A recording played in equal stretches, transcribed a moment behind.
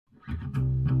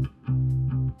Welcome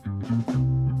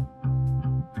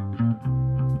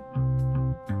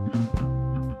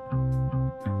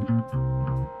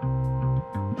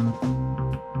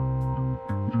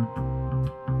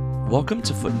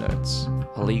to Footnotes,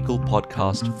 a legal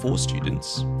podcast for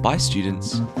students, by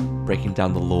students, breaking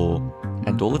down the law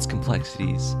and all its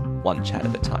complexities, one chat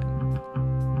at a time.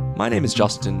 My name is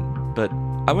Justin, but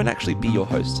I won't actually be your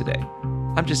host today.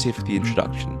 I'm just here for the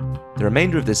introduction. The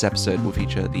remainder of this episode will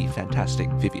feature the fantastic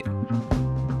Vivian.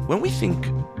 When we think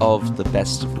of the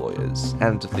best of lawyers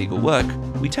and of legal work,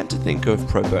 we tend to think of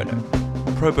pro bono.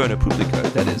 Pro bono publico,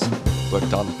 that is, work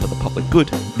done for the public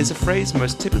good, is a phrase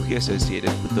most typically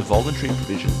associated with the voluntary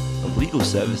provision of legal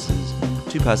services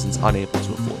to persons unable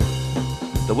to afford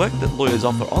them. The work that lawyers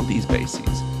offer on these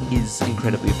bases is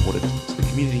incredibly important to the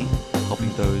community,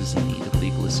 helping those in need of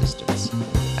legal assistance.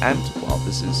 And while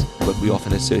this is work we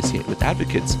often associate with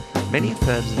advocates, many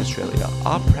firms in Australia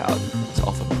are proud to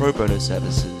offer pro bono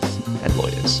services and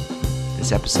lawyers.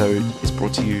 This episode is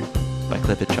brought to you by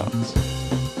Clifford Chance.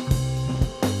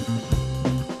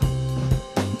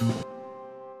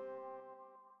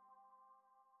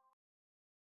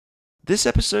 This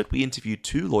episode, we interviewed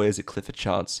two lawyers at Clifford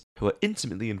Chance who are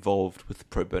intimately involved with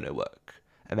pro bono work,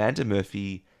 Amanda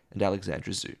Murphy and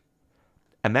Alexandra Zhu.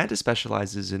 Amanda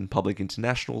specialises in public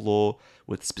international law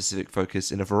with specific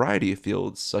focus in a variety of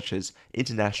fields such as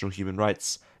international human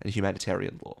rights and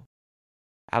humanitarian law.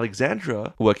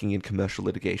 Alexandra, working in commercial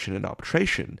litigation and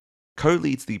arbitration,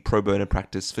 co-leads the pro bono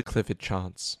practice for Clifford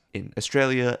Chance in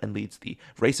Australia and leads the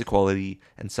Race Equality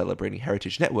and Celebrating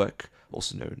Heritage Network,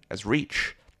 also known as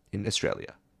REACH, in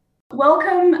Australia.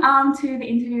 Welcome to the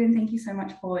interview and thank you so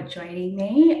much for joining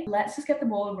me. Let's just get the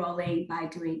ball rolling by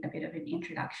doing a bit of an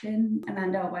introduction.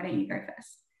 Amanda, why don't you go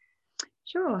first?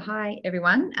 Sure. Hi,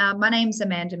 everyone. My name's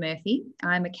Amanda Murphy.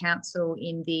 I'm a counsel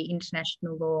in the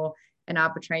International Law and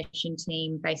Arbitration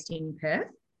team based in Perth.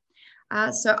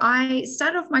 So I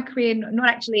started off my career not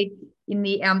actually in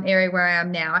the area where I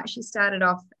am now. I actually started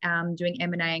off doing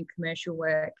M&A and commercial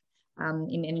work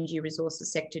in energy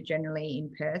resources sector generally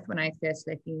in Perth when I first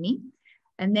left uni.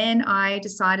 And then I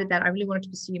decided that I really wanted to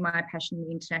pursue my passion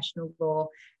in international law.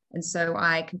 And so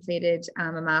I completed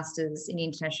a master's in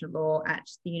international law at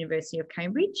the University of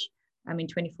Cambridge in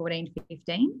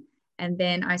 2014-15. And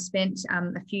then I spent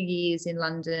a few years in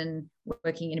London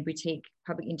working in a boutique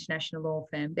public international law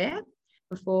firm there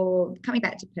before coming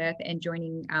back to Perth and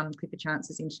joining Clifford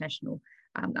Chance's international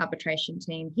arbitration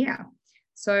team here.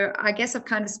 So I guess I've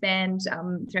kind of spanned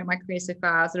throughout my career so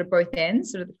far sort of both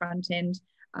ends, sort of the front end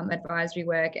advisory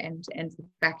work and the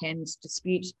back end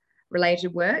dispute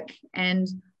related work. And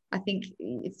I think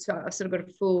I've sort of got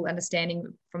a full understanding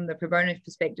from the pro bono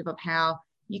perspective of how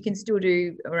you can still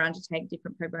do or undertake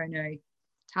different pro bono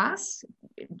tasks,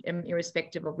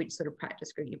 irrespective of which sort of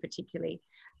practice group you particularly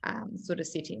sort of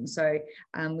sit in. So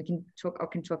I can talk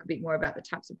a bit more about the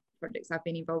types of projects I've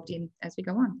been involved in as we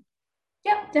go on.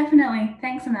 Yep, definitely.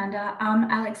 Thanks, Amanda.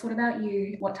 Alex, what about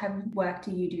you? What type of work do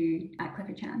you do at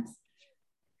Clifford Chance?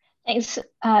 Thanks,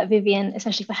 Vivian,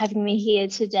 especially for having me here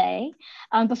today.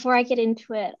 Before I get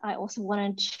into it, I also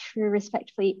wanted to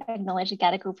respectfully acknowledge the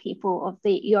Gadigal people of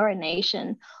the Eora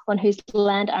Nation on whose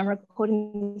land I'm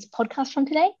recording this podcast from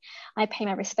today. I pay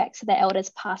my respects to their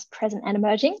elders past, present and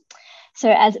emerging.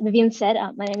 So as Vivian said,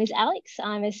 my name is Alex.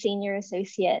 I'm a senior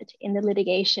associate in the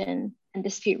litigation and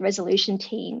dispute resolution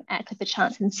team at Clifford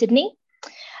Chance in Sydney.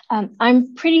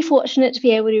 I'm pretty fortunate to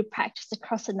be able to practice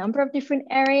across a number of different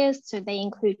areas. So they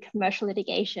include commercial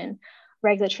litigation,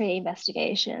 regulatory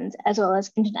investigations, as well as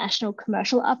international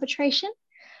commercial arbitration.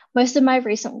 Most of my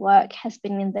recent work has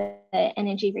been in the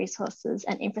energy resources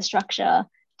and infrastructure,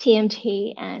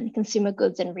 TMT, and consumer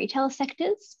goods and retail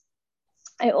sectors.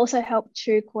 I also help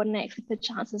to coordinate Clifford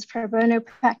Chance's pro bono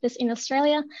practice in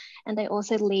Australia, and I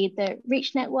also lead the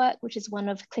REACH network, which is one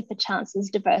of Clifford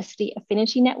Chance's diversity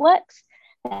affinity networks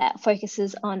that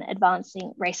focuses on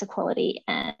advancing race equality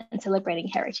and celebrating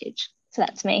heritage. So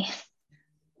that's me.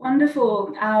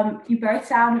 Wonderful. You both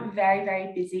sound very,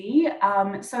 very busy.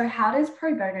 So how does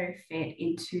pro bono fit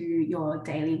into your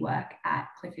daily work at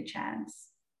Clifford Chance?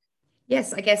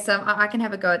 Yes, I guess I can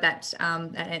have a go at that,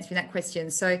 at answering that question.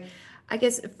 So I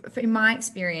guess in my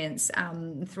experience,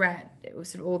 throughout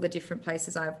sort of all the different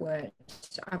places I've worked,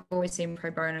 I've always seen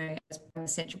pro bono as an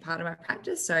essential part of my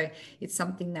practice. So it's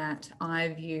something that I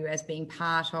view as being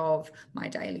part of my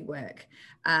daily work.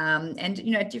 And,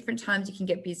 you know, at different times you can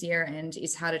get busier and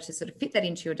it's harder to sort of fit that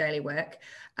into your daily work.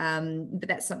 But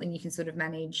that's something you can sort of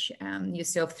manage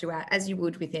yourself throughout, as you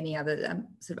would with any other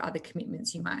sort of other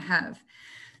commitments you might have.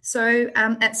 So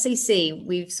at CC,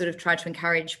 we've sort of tried to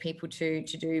encourage people to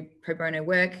do pro bono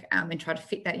work and try to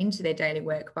fit that into their daily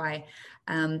work by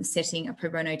setting a pro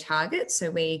bono target. So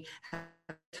we have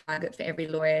a target for every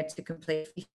lawyer to complete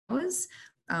 50 hours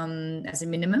as a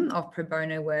minimum of pro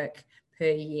bono work per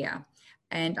year.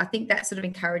 And I think that sort of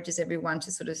encourages everyone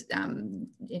to sort of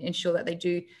ensure that they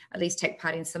do at least take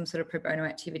part in some sort of pro bono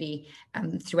activity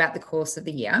throughout the course of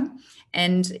the year.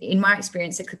 And in my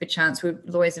experience at Clifford Chance,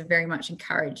 lawyers are very much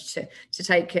encouraged to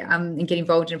take and get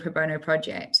involved in a pro bono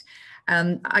project.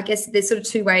 I guess there's sort of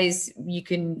two ways you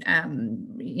can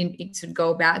sort of go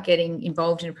about getting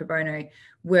involved in a pro bono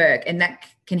work, and that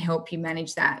can help you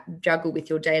manage that juggle with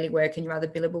your daily work and your other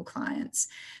billable clients.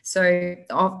 So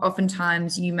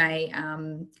oftentimes you may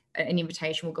an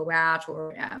invitation will go out,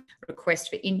 or a request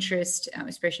for interest,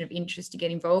 expression of interest to get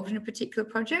involved in a particular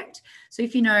project. So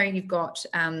if you know you've got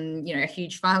a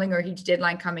huge filing or a huge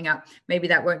deadline coming up, maybe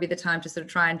that won't be the time to sort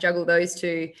of try and juggle those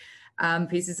two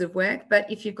pieces of work. But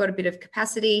if you've got a bit of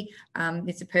capacity,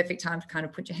 it's a perfect time to kind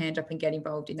of put your hand up and get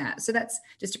involved in that. So that's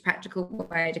just a practical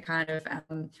way to kind of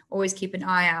always keep an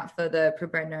eye out for the pro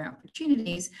bono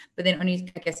opportunities, but then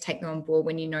only, I guess, take them on board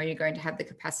when you know you're going to have the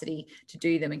capacity to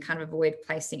do them, and kind of avoid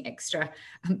placing extra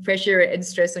pressure and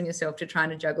stress on yourself to try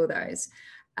and juggle those.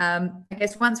 I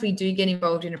guess once we do get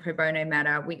involved in a pro bono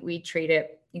matter, we treat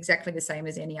it exactly the same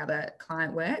as any other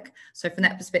client work. So from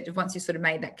that perspective, once you've sort of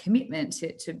made that commitment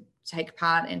to take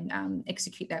part and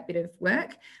execute that bit of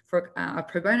work for a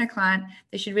pro bono client,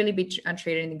 they should really be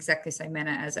treated in exactly the same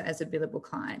manner as a billable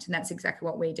client. And that's exactly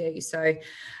what we do. So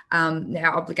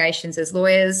our obligations as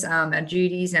lawyers, our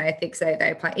duties, our ethics,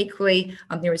 they apply equally,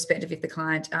 irrespective if the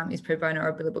client is pro bono or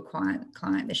a billable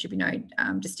client. There should be no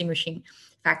distinguishing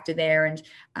factor there, and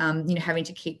having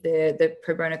to keep the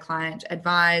pro bono client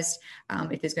advised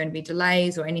if there's going to be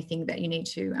delays or anything that you need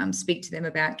to speak to them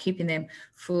about, keeping them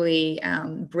fully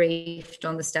briefed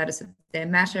on the status of their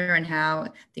matter and how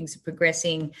things are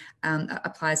progressing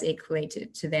applies equally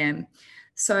to them.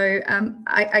 So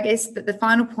I guess that the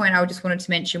final point I just wanted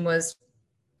to mention was,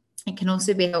 it can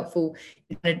also be helpful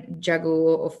to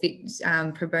juggle or fit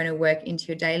pro bono work into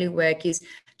your daily work is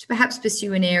to perhaps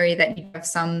pursue an area that you have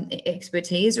some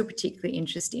expertise or particularly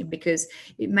interest in, because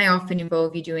it may often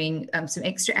involve you doing some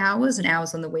extra hours and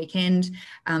hours on the weekend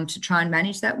to try and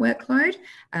manage that workload.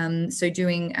 So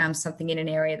doing something in an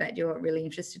area that you're really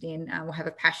interested in or have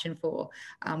a passion for.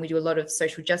 We do a lot of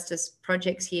social justice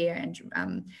projects here,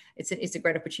 and it's a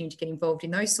great opportunity to get involved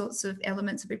in those sorts of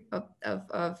elements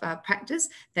of practice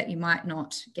that you might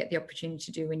not get the opportunity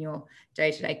to do in your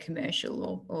day-to-day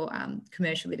commercial or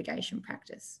commercial litigation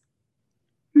practice.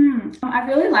 I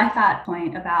really like that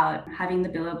point about having the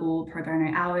billable pro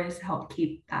bono hours to help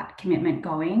keep that commitment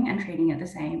going and treating it the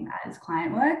same as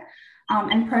client work.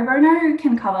 And pro bono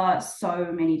can cover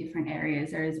so many different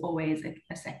areas. There is always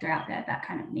a sector out there that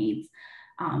kind of needs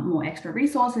more extra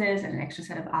resources and an extra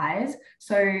set of eyes.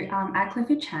 So at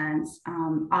Clifford Chance,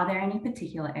 are there any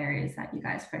particular areas that you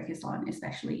guys focus on,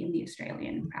 especially in the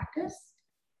Australian practice?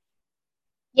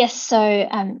 Yes, so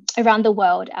around the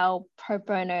world, our pro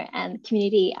bono and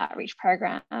community outreach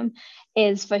program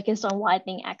is focused on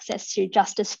widening access to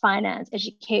justice, finance,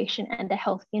 education, and a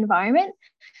healthy environment.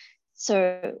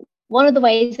 So one of the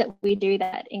ways that we do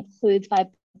that includes by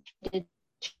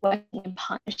working in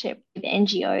partnership with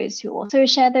NGOs who also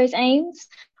share those aims.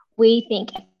 We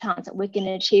think at times that we can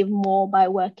achieve more by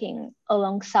working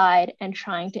alongside and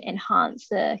trying to enhance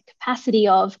the capacity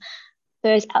of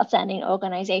those outstanding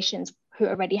organizations who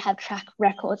already have track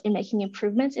records in making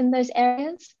improvements in those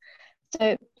areas.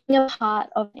 So being a part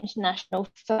of an international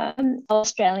firm,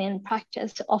 Australian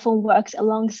practice often works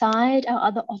alongside our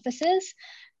other offices,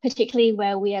 particularly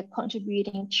where we are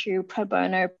contributing to pro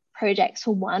bono projects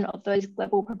for one of those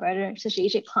global pro bono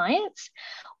strategic clients.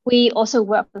 We also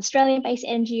work with Australian-based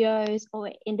NGOs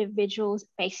or individuals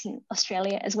based in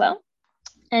Australia as well.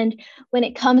 And when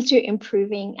it comes to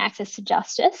improving access to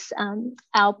justice,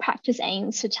 our practice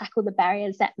aims to tackle the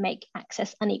barriers that make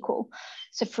access unequal.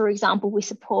 So for example, we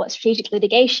support strategic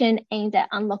litigation aimed at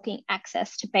unlocking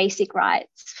access to basic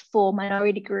rights for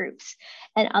minority groups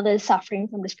and others suffering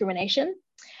from discrimination.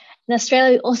 In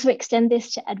Australia, we also extend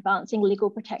this to advancing legal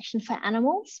protection for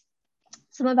animals.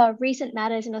 Some of our recent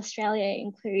matters in Australia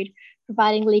include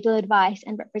providing legal advice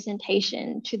and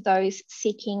representation to those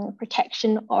seeking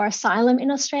protection or asylum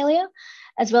in Australia,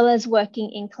 as well as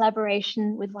working in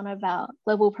collaboration with one of our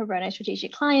global pro bono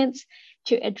strategic clients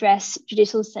to address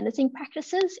judicial sentencing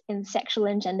practices in sexual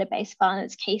and gender-based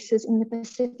violence cases in the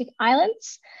Pacific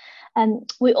Islands.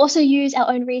 We also use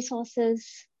our own resources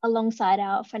alongside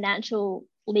our financial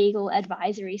legal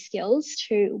advisory skills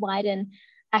to widen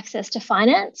access to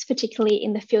finance, particularly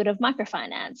in the field of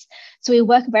microfinance. So we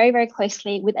work very, very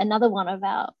closely with another one of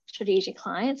our strategic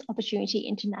clients, Opportunity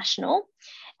International,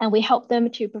 and we help them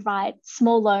to provide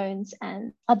small loans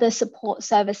and other support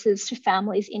services to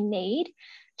families in need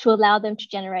to allow them to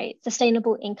generate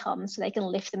sustainable income so they can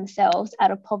lift themselves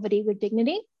out of poverty with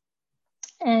dignity.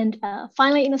 And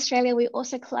finally, in Australia, we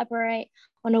also collaborate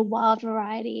on a wide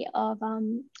variety of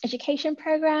education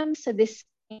programs. So this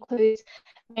includes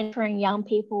mentoring young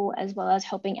people as well as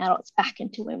helping adults back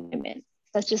into women.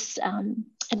 That's just an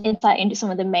insight into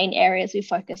some of the main areas we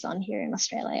focus on here in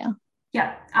Australia.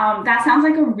 Yeah, that sounds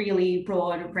like a really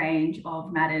broad range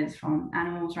of matters, from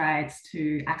animals' rights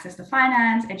to access to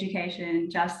finance, education,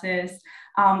 justice.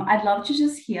 I'd love to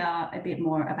just hear a bit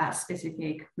more about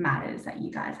specific matters that you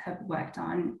guys have worked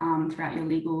on throughout your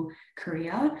legal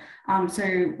career. So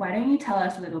why don't you tell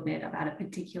us a little bit about a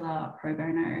particular pro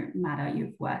bono matter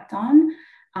you've worked on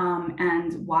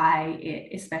and why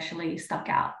it especially stuck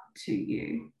out to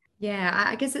you? Yeah,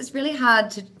 I guess it's really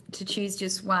hard to choose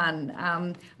just one.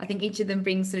 I think each of them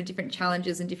brings sort of different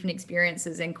challenges and different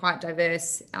experiences and quite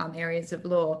diverse areas of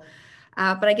law.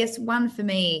 But I guess one for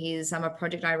me is a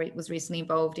project I was recently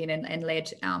involved in and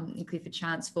led in Clifford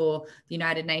Chance for the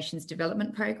United Nations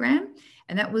Development Programme.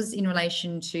 And that was in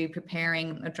relation to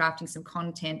preparing or drafting some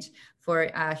content for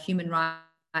a human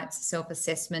rights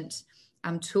self-assessment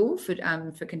tool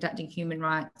for conducting human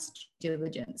rights due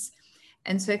diligence.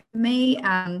 And so for me,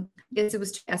 I guess it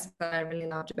was two aspects that I really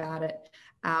loved about it.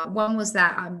 One was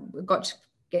that I got to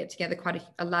get together quite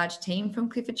a large team from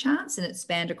Clifford Chance, and it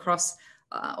spanned across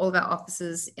all of our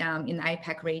offices in the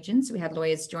APAC region. So we had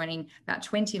lawyers joining, about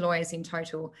 20 lawyers in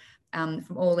total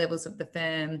from all levels of the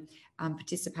firm,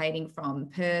 participating from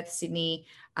Perth, Sydney,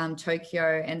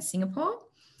 Tokyo and Singapore.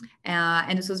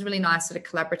 And this was a really nice sort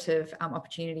of collaborative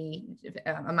opportunity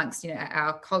amongst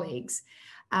our colleagues.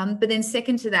 But then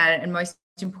second to that, and most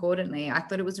importantly, I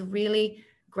thought it was a really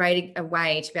great a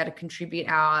way to be able to contribute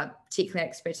our particular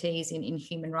expertise in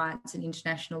human rights and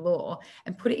international law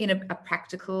and put it in a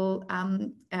practical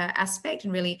aspect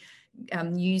and really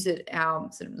use it,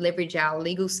 leverage our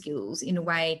legal skills in a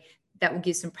way that will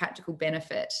give some practical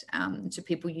benefit to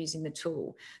people using the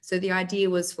tool. So the idea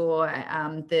was for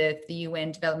the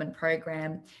UN Development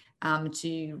Programme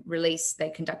to release, they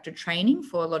conducted training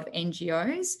for a lot of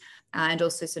NGOs and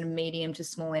also sort of medium to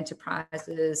small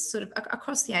enterprises sort of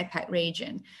across the APAC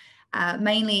region,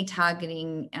 mainly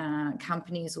targeting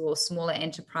companies or smaller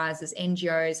enterprises,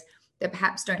 NGOs that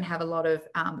perhaps don't have a lot of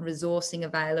resourcing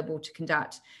available to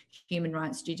conduct human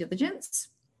rights due diligence.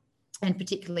 And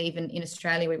particularly even in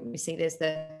Australia, where we see there's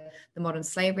the Modern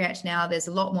Slavery Act now, there's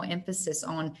a lot more emphasis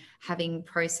on having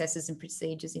processes and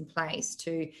procedures in place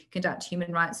to conduct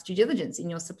human rights due diligence in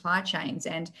your supply chains.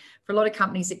 And for a lot of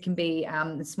companies, it can be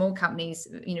small companies,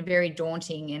 very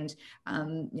daunting and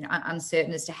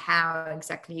uncertain as to how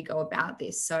exactly you go about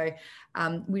this. So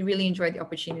we really enjoyed the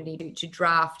opportunity to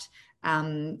draft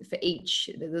for each.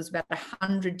 There was about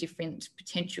 100 different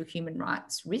potential human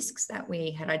rights risks that we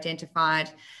had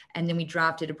identified, and then we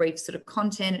drafted a brief sort of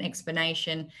content and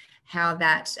explanation how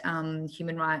that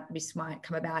human rights risk might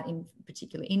come about in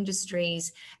particular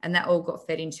industries, and that all got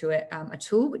fed into a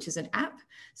tool, which is an app.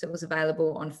 So it was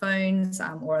available on phones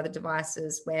or other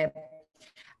devices where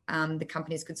the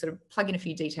companies could sort of plug in a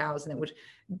few details, and it would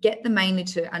get them mainly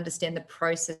to understand the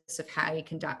process of how you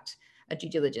conduct a due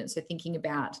diligence. So thinking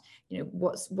about,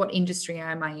 what industry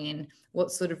am I in?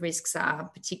 What sort of risks are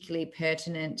particularly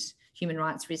pertinent? Human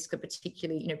rights risks are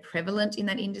particularly, prevalent in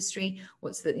that industry.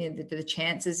 What's the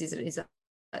chances? Is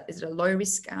it a low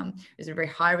risk? Is it a very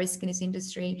high risk in this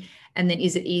industry? And then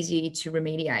is it easy to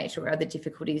remediate, or are there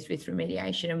difficulties with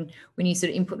remediation? And when you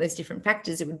sort of input those different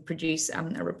factors, it would produce a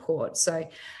report. So,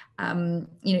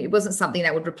 it wasn't something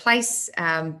that would replace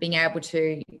being able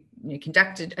to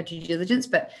conduct a due diligence,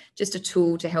 but just a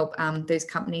tool to help those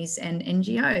companies and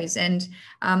NGOs. And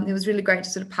it was really great to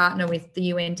sort of partner with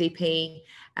the UNDP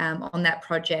on that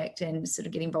project and sort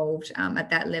of get involved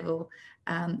at that level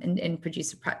and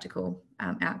produce a practical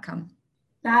outcome.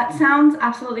 That sounds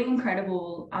absolutely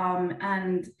incredible.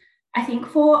 And I think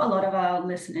for a lot of our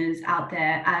listeners out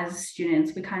there, as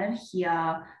students, we kind of hear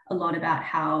a lot about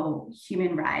how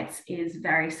human rights is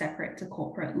very separate to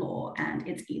corporate law, and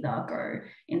it's either go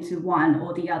into one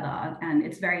or the other, and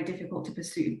it's very difficult to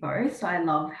pursue both. So I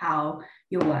love how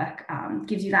your work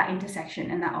gives you that intersection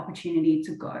and that opportunity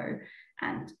to go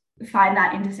and find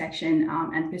that intersection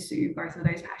and pursue both of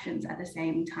those passions at the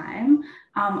same time.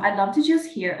 I'd love to just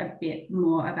hear a bit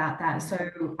more about that. So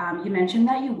you mentioned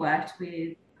that you worked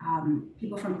with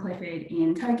people from Clifford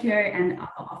in Tokyo and other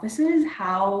offices.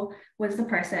 How was the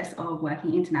process of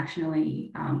working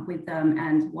internationally with them,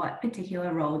 and what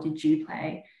particular role did you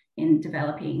play in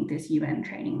developing this UN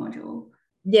training module?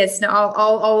 Yes, no,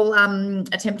 I'll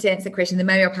attempt to answer the question. Then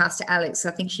maybe I'll pass to Alex.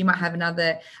 I think she might have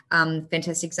another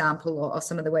fantastic example of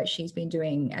some of the work she's been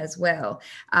doing as well.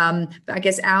 But I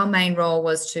guess our main role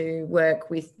was to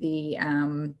work with the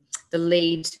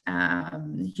lead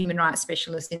human rights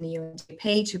specialist in the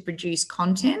UNDP to produce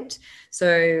content.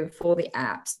 So for the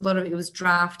apps, a lot of it was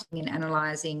drafting and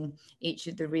analysing each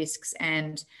of the risks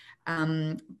and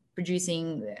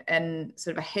producing an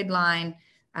sort of a headline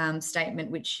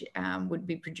statement which would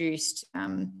be produced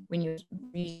when you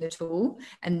use the tool,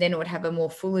 and then it would have a more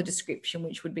fuller description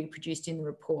which would be produced in the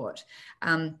report.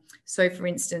 So for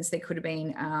instance, there could have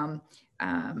been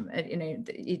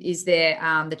is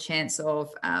there the chance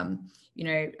of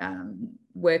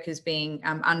workers being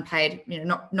unpaid,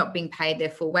 not being paid their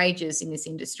full wages in this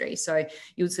industry. So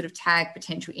you would sort of tag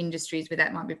potential industries where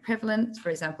that might be prevalent, for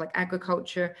example, like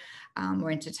agriculture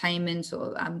or entertainment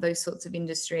or those sorts of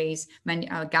industries,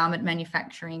 garment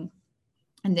manufacturing.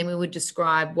 And then we would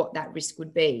describe what that risk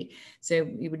would be. So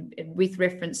we would, with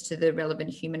reference to the relevant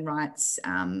human rights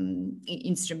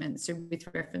instruments, so with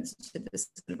reference to the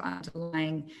sort of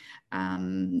underlying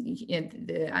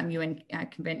the UN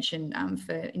Convention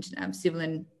for Civil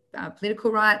and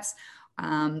Political Rights,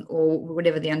 or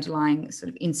whatever the underlying sort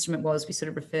of instrument was, we sort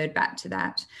of referred back to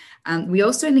that. We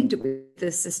also linked it with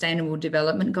the Sustainable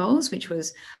Development Goals, which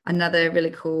was another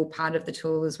really cool part of the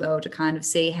tool as well, to kind of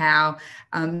see how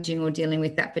dealing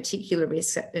with that particular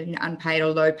risk, unpaid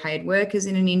or low paid workers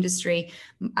in an industry,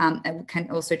 can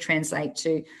also translate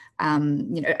to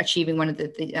achieving one of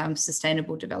the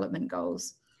Sustainable Development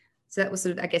Goals. So that was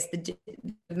sort of, I guess, the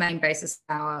main basis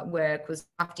of our work was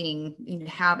drafting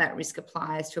how that risk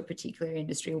applies to a particular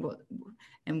industry,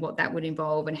 and what that would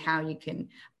involve, and how you can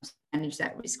manage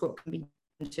that risk, what can be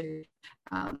done to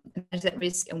manage that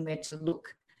risk, and where to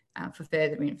look for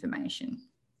further information.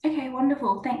 Okay,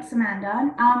 wonderful. Thanks,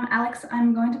 Amanda. Alex,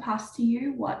 I'm going to pass to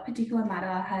you. What particular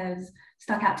matter has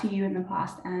stuck out to you in the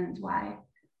past, and why?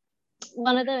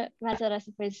 One of the matters that I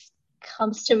suppose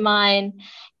comes to mind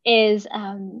is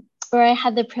where I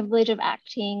had the privilege of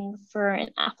acting for an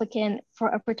applicant for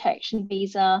a protection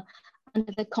visa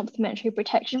under the complementary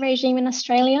protection regime in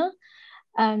Australia.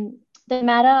 The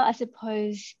matter, I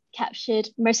suppose, captured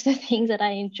most of the things that I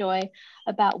enjoy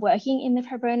about working in the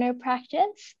pro bono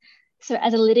practice. So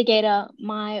as a litigator,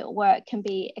 my work can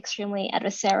be extremely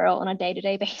adversarial on a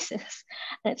day-to-day basis.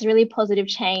 And it's a really positive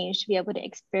change to be able to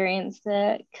experience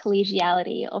the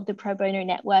collegiality of the pro bono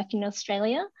network in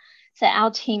Australia. So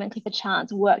our team at Clifford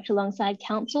Chance worked alongside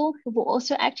counsel who were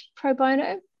also acting pro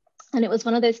bono. And it was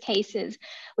one of those cases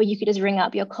where you could just ring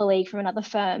up your colleague from another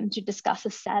firm to discuss the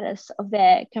status of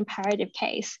their comparative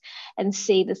case and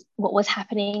see what was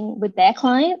happening with their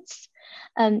clients.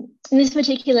 In this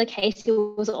particular case, it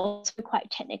was also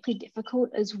quite technically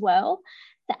difficult as well.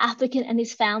 The applicant and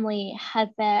his family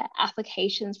had their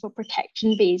applications for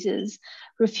protection visas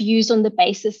refused on the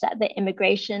basis that the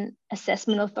Immigration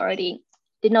Assessment Authority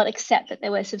did not accept that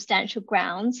there were substantial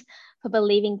grounds for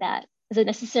believing that as a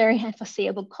necessary and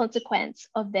foreseeable consequence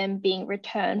of them being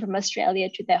returned from Australia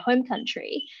to their home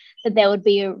country, that there would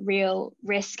be a real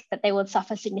risk that they would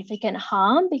suffer significant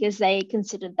harm because they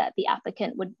considered that the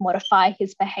applicant would modify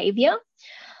his behaviour.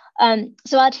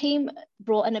 So our team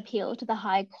brought an appeal to the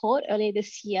High Court earlier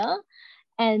this year,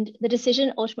 and the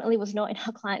decision ultimately was not in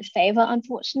our client's favour,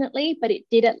 unfortunately, but it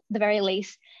did at the very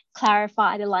least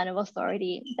clarify the line of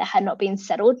authority that had not been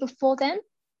settled before then.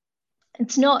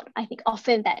 It's not, I think,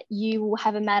 often that you will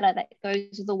have a matter that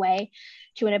goes all the way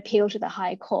to an appeal to the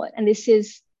High Court. And this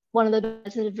is one of the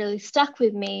matters that have really stuck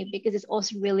with me because it's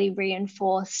also really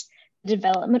reinforced the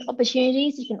development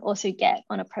opportunities you can also get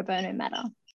on a pro bono matter.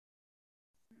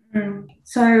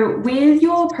 So with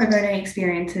your pro bono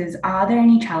experiences, are there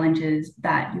any challenges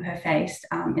that you have faced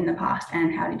in the past,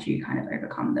 and how did you kind of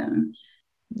overcome them?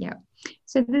 Yeah,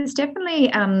 so there's definitely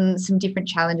some different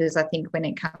challenges, I think, when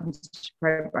it comes to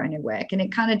pro bono work, and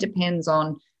it kind of depends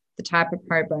on the type of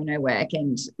pro bono work.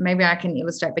 And maybe I can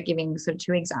illustrate by giving sort of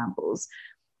two examples.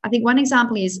 I think one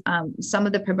example is some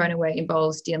of the pro bono work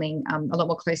involves dealing a lot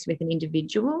more closely with an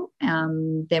individual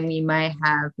than we may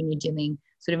have when you're dealing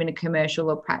sort of in a commercial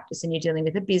or practice and you're dealing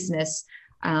with a business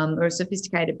or a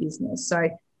sophisticated business. So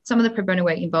some of the pro bono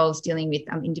work involves dealing with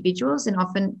individuals, and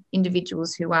often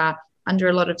individuals who are under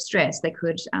a lot of stress.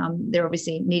 They're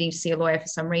obviously needing to see a lawyer for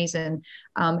some reason,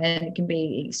 and it can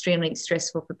be extremely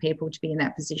stressful for people to be in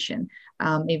that position.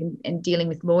 And dealing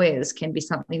with lawyers can be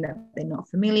something that they're not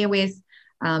familiar with.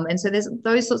 And so there's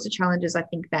those sorts of challenges I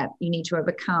think that you need to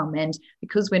overcome. And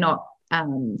because we're not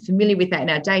familiar with that in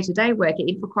our day-to-day work,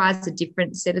 it requires a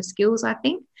different set of skills, I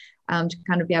think, to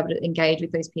kind of be able to engage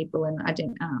with those people and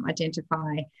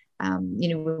identify,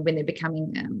 when they're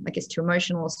becoming, too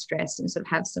emotional or stressed, and sort of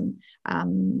have some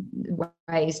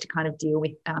ways to kind of deal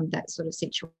with that sort of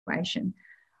situation.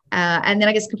 And then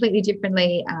I guess completely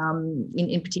differently,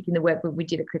 in particular the work we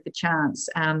did at Clifford Chance,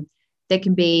 there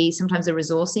can be sometimes a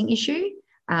resourcing issue,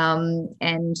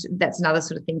 and that's another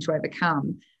sort of thing to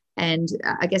overcome. And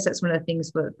I guess that's one of the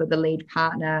things for the lead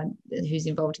partner who's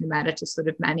involved in the matter to sort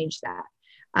of manage that.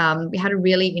 We had a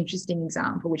really interesting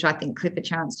example, which I think Clifford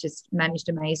Chance just managed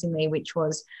amazingly, which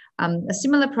was a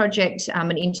similar project,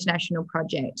 an international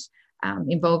project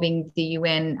involving the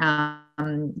UN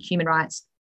Human Rights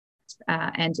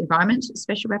and Environment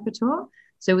Special Rapporteur.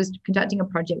 So it was conducting a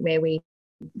project where we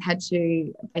had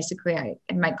to basically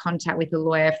make contact with a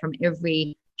lawyer from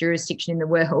every jurisdiction in the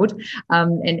world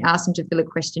and ask them to fill a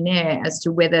questionnaire as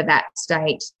to whether that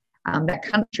state, that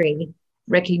country,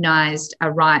 recognised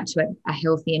a right to a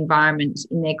healthy environment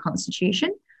in their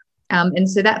constitution. And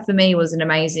so that for me was an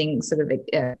amazing sort of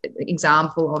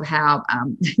example of how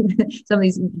some of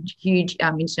these huge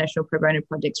international pro bono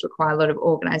projects require a lot of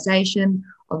organisation,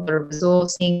 a lot of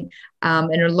resourcing,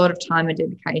 and a lot of time and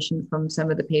dedication from some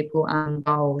of the people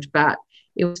involved. But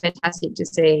it was fantastic to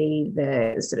see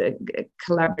the sort of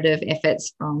collaborative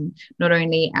efforts from not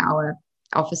only our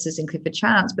officers in Clifford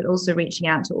Chance, but also reaching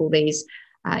out to all these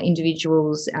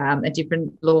individuals at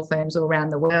different law firms all around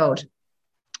the world.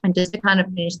 And just to kind of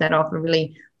finish that off, a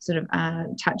really sort of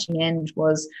touching end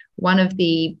was one of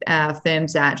the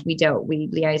firms that we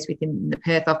liaised with in the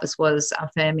Perth office was a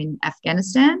firm in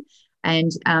Afghanistan.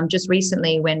 And just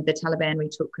recently, when the Taliban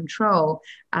retook control,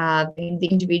 the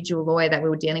individual lawyer that we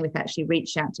were dealing with actually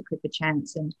reached out to Clifford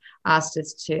Chance and asked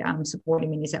us to support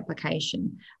him in his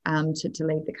application to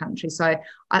leave the country. So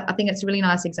I think it's a really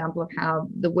nice example of how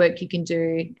the work you can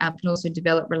do can also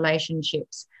develop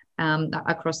relationships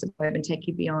across the globe and take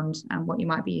you beyond what you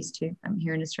might be used to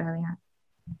here in Australia.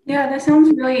 Yeah, that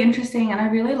sounds really interesting. And I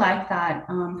really like that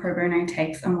pro bono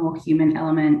takes a more human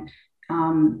element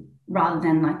rather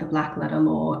than like the black letter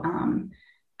law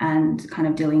and kind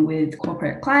of dealing with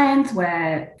corporate clients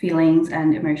where feelings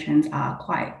and emotions are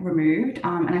quite removed.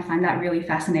 And I find that really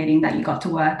fascinating that you got to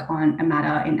work on a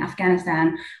matter in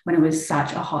Afghanistan when it was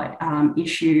such a hot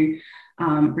issue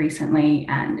recently.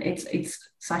 And it's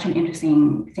such an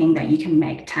interesting thing that you can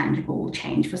make tangible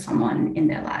change for someone in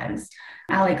their lives.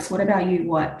 Alex, what about you?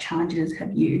 What challenges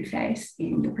have you faced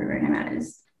in your pro bono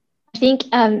matters? I think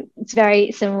it's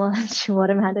very similar to what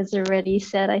Amanda's already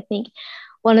said. I think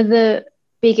one of the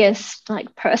biggest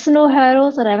personal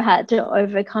hurdles that I've had to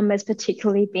overcome has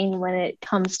particularly been when it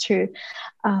comes to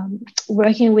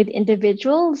working with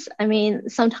individuals. I mean,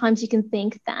 sometimes you can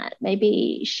think that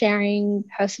maybe sharing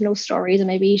personal stories or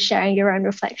maybe sharing your own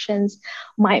reflections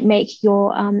might make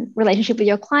your relationship with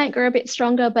your client grow a bit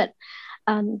stronger, but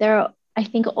there are, I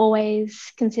think,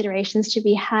 always considerations to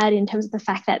be had in terms of the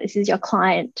fact that this is your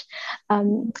client.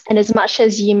 And as much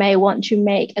as you may want to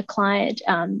make a client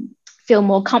feel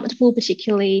more comfortable,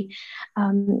 particularly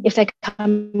if they're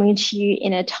coming to you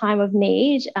in a time of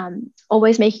need,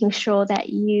 always making sure that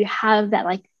you have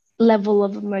that level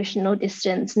of emotional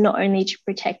distance, not only to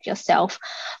protect yourself,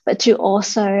 but to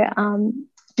also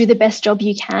do the best job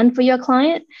you can for your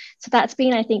client. So that's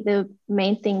been, I think, the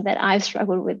main thing that I've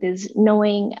struggled with is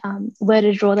knowing where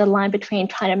to draw the line between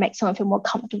trying to make someone feel more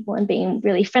comfortable and being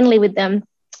really friendly with them,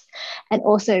 and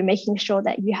also making sure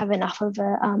that you have enough of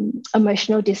a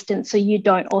emotional distance so you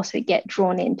don't also get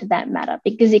drawn into that matter,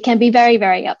 because it can be very,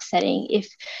 very upsetting if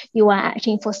you are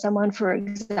acting for someone, for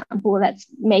example, that's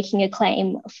making a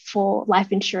claim for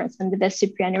life insurance under their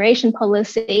superannuation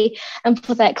policy, and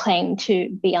for that claim to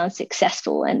be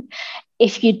unsuccessful. And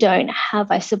if you don't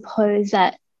have, I suppose,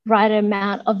 that right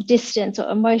amount of distance or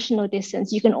emotional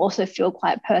distance, you can also feel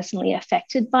quite personally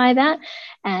affected by that.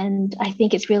 And I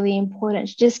think it's really important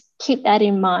to just keep that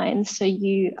in mind so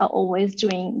you are always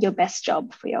doing your best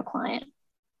job for your client.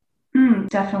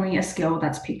 Definitely a skill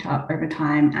that's picked up over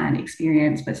time and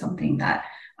experience, but something that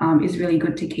is really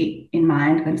good to keep in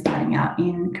mind when starting out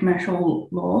in commercial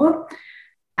law.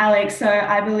 Alex, so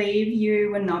I believe you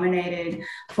were nominated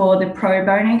for the pro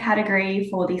bono category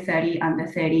for the 30 Under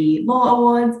 30 Law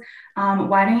Awards.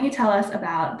 Why don't you tell us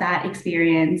about that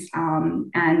experience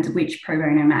and which pro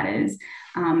bono matters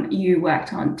you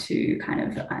worked on to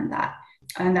kind of earn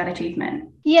that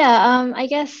achievement? Yeah, I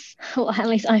guess, well, at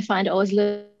least I find it always a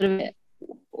little bit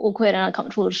awkward and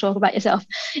uncomfortable to talk about yourself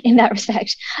in that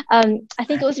respect. I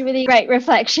think it was a really great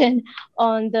reflection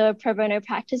on the pro bono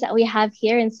practice that we have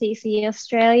here in CC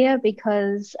Australia,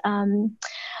 because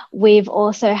we've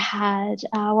also had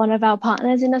one of our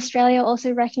partners in Australia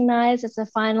also recognised as a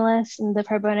finalist in the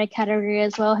pro bono category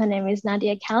as well. Her name is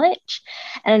Nadia Kalic,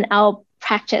 and our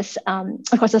practice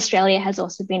across Australia has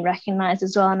also been recognised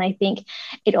as well. And I think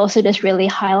it also just really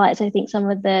highlights, I think, some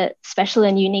of the special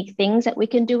and unique things that we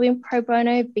can do in pro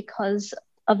bono because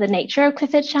of the nature of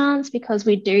Clifford Chance, because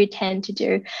we do tend to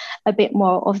do a bit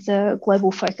more of the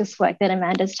global focus work that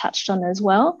Amanda's touched on as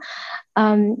well.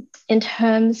 In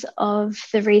terms of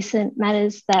the recent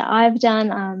matters that I've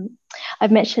done,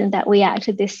 I've mentioned that we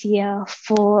acted this year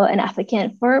for an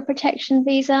applicant for a protection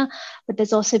visa, but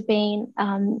there's also been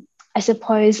I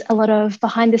suppose a lot of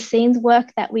behind the scenes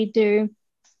work that we do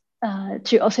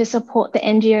to also support the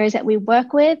NGOs that we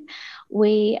work with.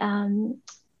 We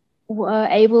were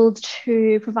able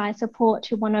to provide support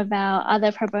to one of our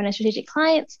other pro bono strategic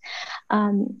clients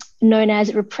known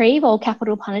as Reprieve, or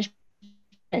Capital Punishment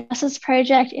Justice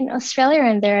Project in Australia,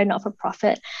 and they're a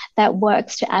not-for-profit that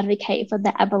works to advocate for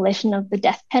the abolition of the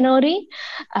death penalty.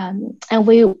 And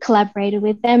we collaborated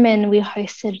with them, and we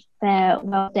hosted their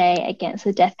World Day Against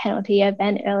the Death Penalty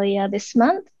event earlier this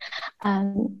month.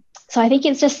 So I think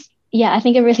it's just, I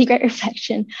think a really great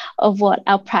reflection of what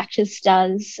our practice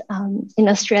does in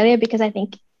Australia, because I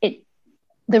think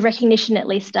the recognition at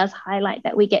least does highlight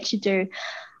that we get to do,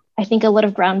 I think, a lot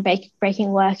of groundbreaking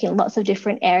work in lots of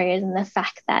different areas, and the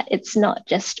fact that it's not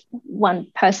just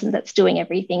one person that's doing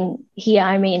everything here.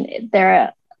 I mean, there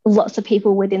are lots of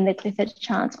people within the Clifford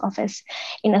Chance office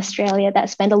in Australia that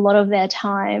spend a lot of their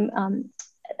time,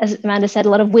 as Amanda said, a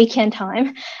lot of weekend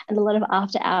time and a lot of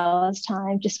after hours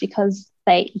time, just because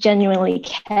they genuinely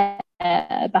care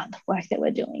about the work that we're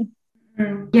doing.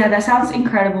 Yeah, that sounds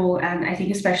incredible. And I think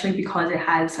especially because it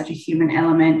has such a human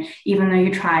element, even though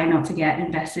you try not to get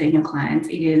invested in your clients,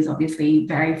 it is obviously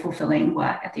very fulfilling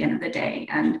work at the end of the day.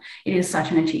 And it is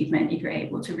such an achievement if you're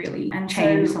able to really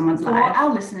change someone's life. For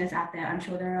our listeners out there, I'm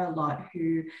sure there are a lot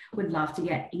who would love to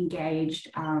get engaged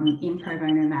in pro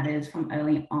bono matters from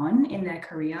early on in their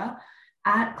career.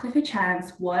 At Clifford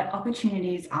Chance, what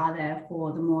opportunities are there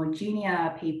for the more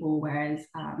junior people, whereas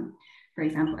for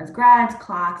example, as grads,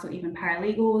 clerks, or even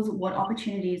paralegals, what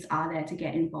opportunities are there to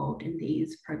get involved in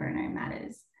these pro bono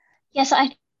matters? Yes,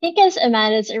 I think as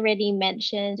Amanda's already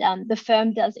mentioned, the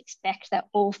firm does expect that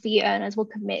all fee earners will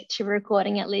commit to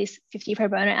recording at least 50 pro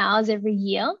bono hours every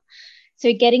year.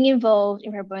 So getting involved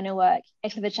in pro bono work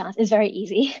at Clifford Chance is very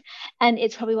easy. And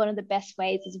it's probably one of the best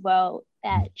ways as well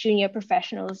that junior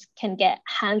professionals can get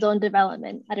hands-on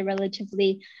development at a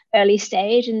relatively early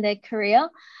stage in their career.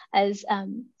 As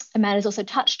Amanda's also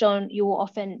touched on, you will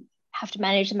often have to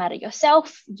manage the matter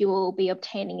yourself. You will be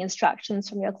obtaining instructions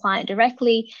from your client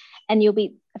directly, and you'll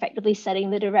be effectively setting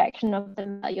the direction of the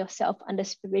matter yourself under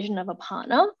supervision of a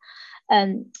partner.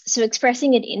 So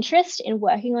expressing an interest in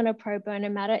working on a pro bono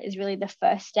matter is really the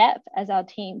first step, as our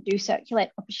team do circulate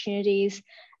opportunities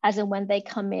as and when they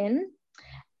come in.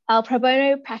 Our pro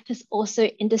bono practice also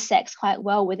intersects quite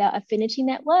well with our affinity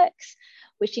networks,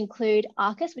 which include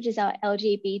ARCUS, which is our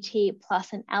LGBT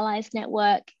plus and allies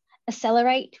network,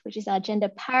 Accelerate, which is our gender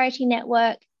parity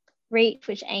network, REACH,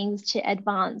 which aims to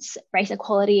advance race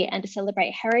equality and to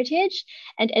celebrate heritage,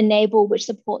 and Enable, which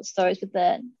supports those with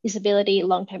a disability,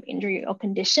 long-term injury or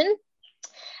condition.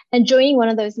 And joining one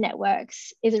of those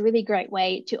networks is a really great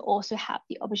way to also have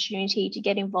the opportunity to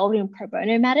get involved in pro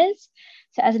bono matters.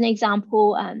 So as an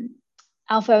example,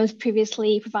 our firms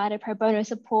previously provided pro bono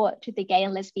support to the Gay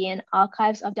and Lesbian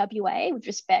Archives of WA with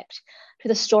respect to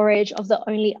the storage of the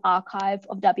only archive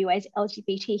of WA's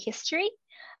LGBT history.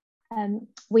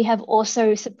 We have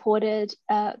also supported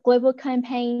a global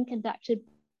campaign conducted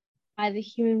by the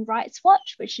Human Rights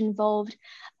Watch, which involved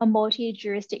a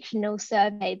multi-jurisdictional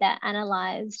survey that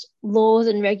analysed laws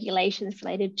and regulations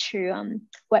related to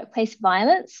workplace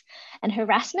violence and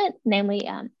harassment, namely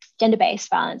gender-based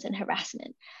violence and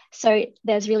harassment. So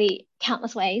there's really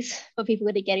countless ways for people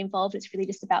to get involved. It's really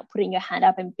just about putting your hand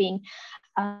up and being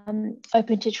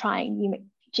open to trying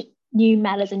new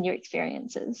matters and new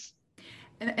experiences.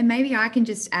 And maybe I can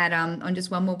just add on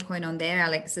just one more point on there,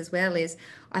 Alex, as well, is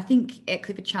I think at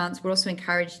Clifford Chance, we're also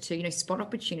encouraged to, spot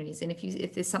opportunities. And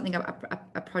if there's something,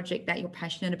 a project that you're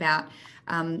passionate about,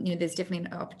 there's definitely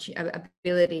an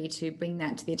ability to bring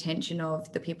that to the attention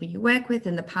of the people you work with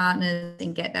and the partners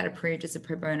and get that approved as a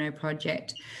pro bono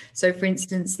project. So for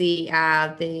instance, the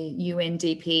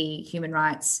UNDP Human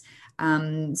Rights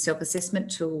self-assessment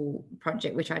tool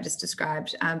project, which I just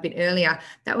described a bit earlier.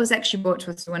 That was actually brought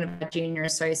to us by one of our junior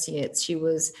associates. She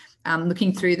was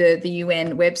looking through the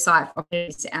UN website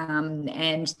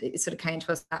and it sort of came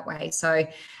to us that way. So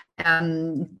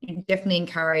definitely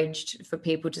encouraged for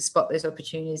people to spot those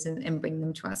opportunities and bring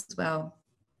them to us as well.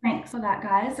 Thanks for that,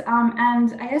 guys.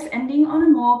 And I guess ending on a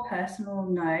more personal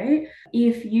note,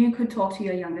 if you could talk to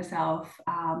your younger self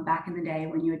back in the day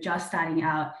when you were just starting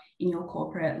out in your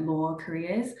corporate law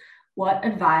careers, what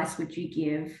advice would you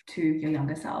give to your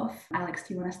younger self? Alex,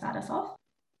 do you want to start us off?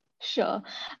 Sure.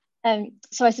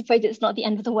 So I suppose it's not the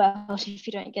end of the world if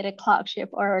you don't get a clerkship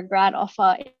or a grad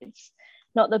offer. It's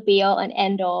not the be all and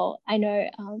end all. I know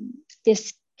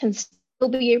this can still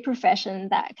be a profession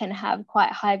that can have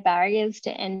quite high barriers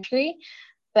to entry,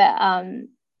 but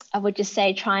I would just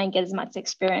say try and get as much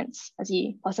experience as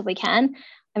you possibly can.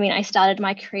 I mean, I started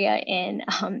my career in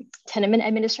tenement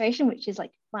administration, which is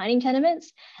like mining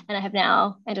tenements, and I have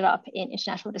now ended up in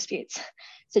international disputes.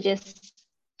 So just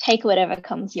take whatever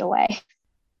comes your way.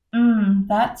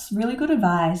 That's really good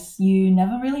advice. You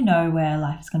never really know where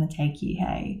life is going to take you,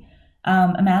 hey?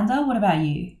 Amanda, what about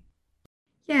you?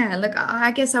 Yeah, look,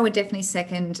 I guess I would definitely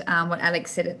second what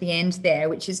Alex said at the end there,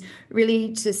 which is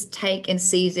really just take and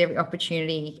seize every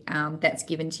opportunity that's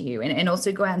given to you, and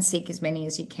also go out and seek as many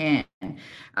as you can,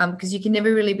 because you can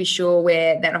never really be sure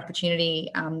where that opportunity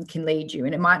can lead you.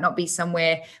 And it might not be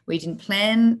somewhere where you didn't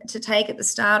plan to take at the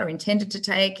start or intended to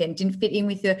take and didn't fit in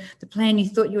with the plan you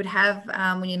thought you would have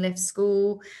when you left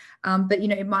school. But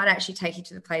it might actually take you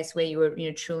to the place where you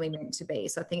were truly meant to be.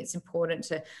 So I think it's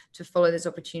important to follow those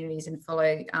opportunities and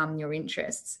follow your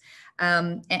interests.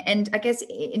 And I guess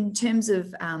in terms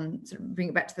of sort of bring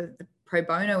it back to the pro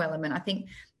bono element, I think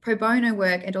pro bono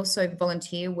work and also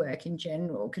volunteer work in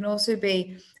general can also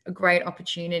be a great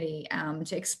opportunity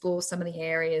to explore some of the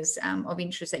areas of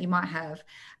interest that you might have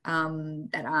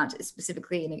that aren't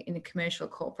specifically in a commercial or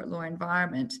corporate law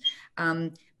environment.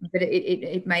 But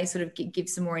it may sort of give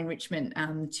some more enrichment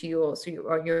to your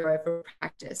overall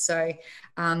practice. So,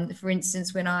 for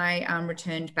instance, when I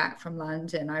returned back from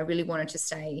London, I really wanted to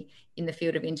stay in the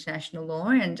field of international law.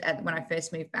 And when I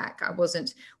first moved back, I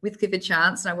wasn't with Clifford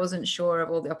Chance, and I wasn't sure of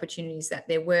all the opportunities that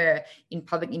there were in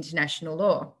public international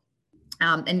law.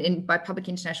 And by public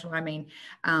international, I mean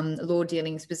law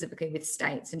dealing specifically with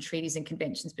states and treaties and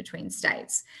conventions between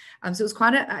states. So it was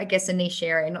quite a niche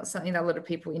area, not something that a lot of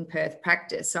people in Perth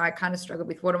practice. So I kind of struggled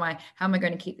with how am I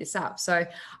going to keep this up? So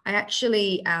I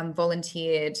actually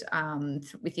volunteered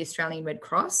with the Australian Red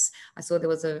Cross. I saw there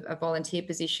was a volunteer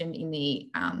position in the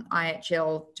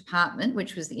IHL department,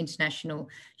 which was the International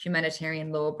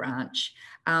Humanitarian Law branch.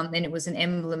 And it was an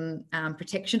emblem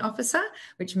protection officer,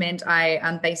 which meant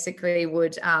I basically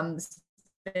would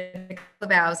spend a couple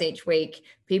of hours each week.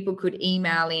 People could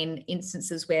email in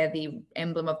instances where the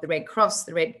emblem of the Red Cross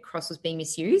was being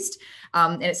misused.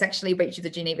 And it's actually a breach of the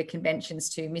Geneva Conventions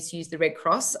to misuse the Red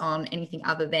Cross on anything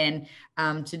other than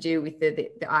to do with the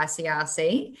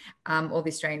ICRC or the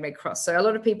Australian Red Cross. So a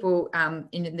lot of people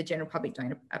in the general public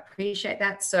don't appreciate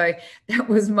that. So that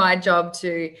was my job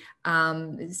to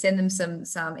send them some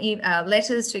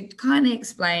letters to kind of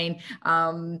explain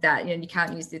that you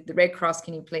can't use the Red Cross.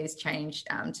 Can you please change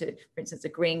to, for instance, a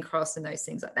green cross and those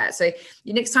things like that. So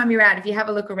next time you're out, if you have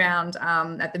a look around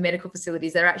at the medical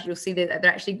facilities, you'll see that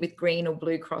they're actually with green or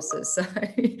blue crosses. So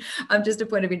just a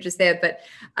point of interest there. But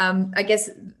I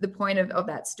guess the point of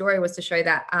that story was to show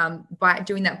that by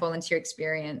doing that volunteer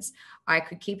experience, I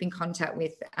could keep in contact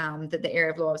with the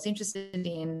area of law I was interested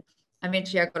in.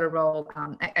 Eventually, I got a role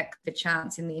at Clifford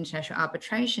Chance in the international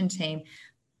arbitration team.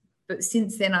 But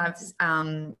since then, I've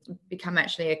become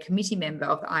actually a committee member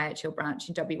of the IHL branch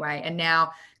in WA. And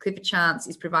now Clifford Chance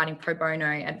is providing pro bono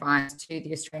advice to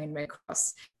the Australian Red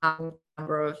Cross. A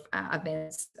number of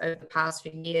events over the past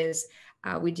few years.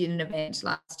 We did an event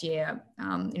last year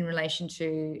in relation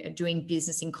to doing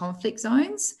business in conflict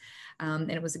zones. And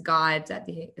it was a guide that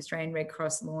the Australian Red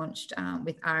Cross launched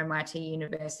with RMIT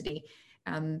University,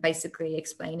 basically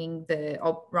explaining the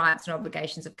rights and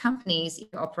obligations of companies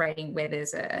operating where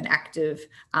there's an active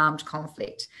armed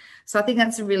conflict. So I think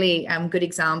that's a really good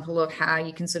example of how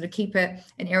you can sort of keep an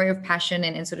area of passion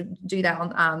and sort of do that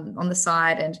on the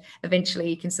side, and eventually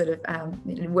you can sort of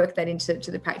work that into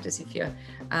the practice if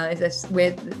that's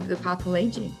where the path will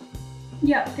lead you.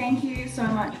 Yeah, thank you so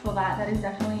much for that. That is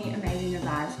definitely amazing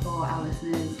advice for our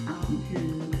listeners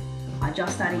who are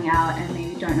just starting out and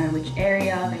maybe don't know which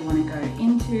area they want to go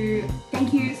into.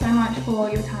 Thank you so much for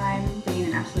your time. It's been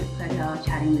an absolute pleasure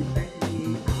chatting with both of you.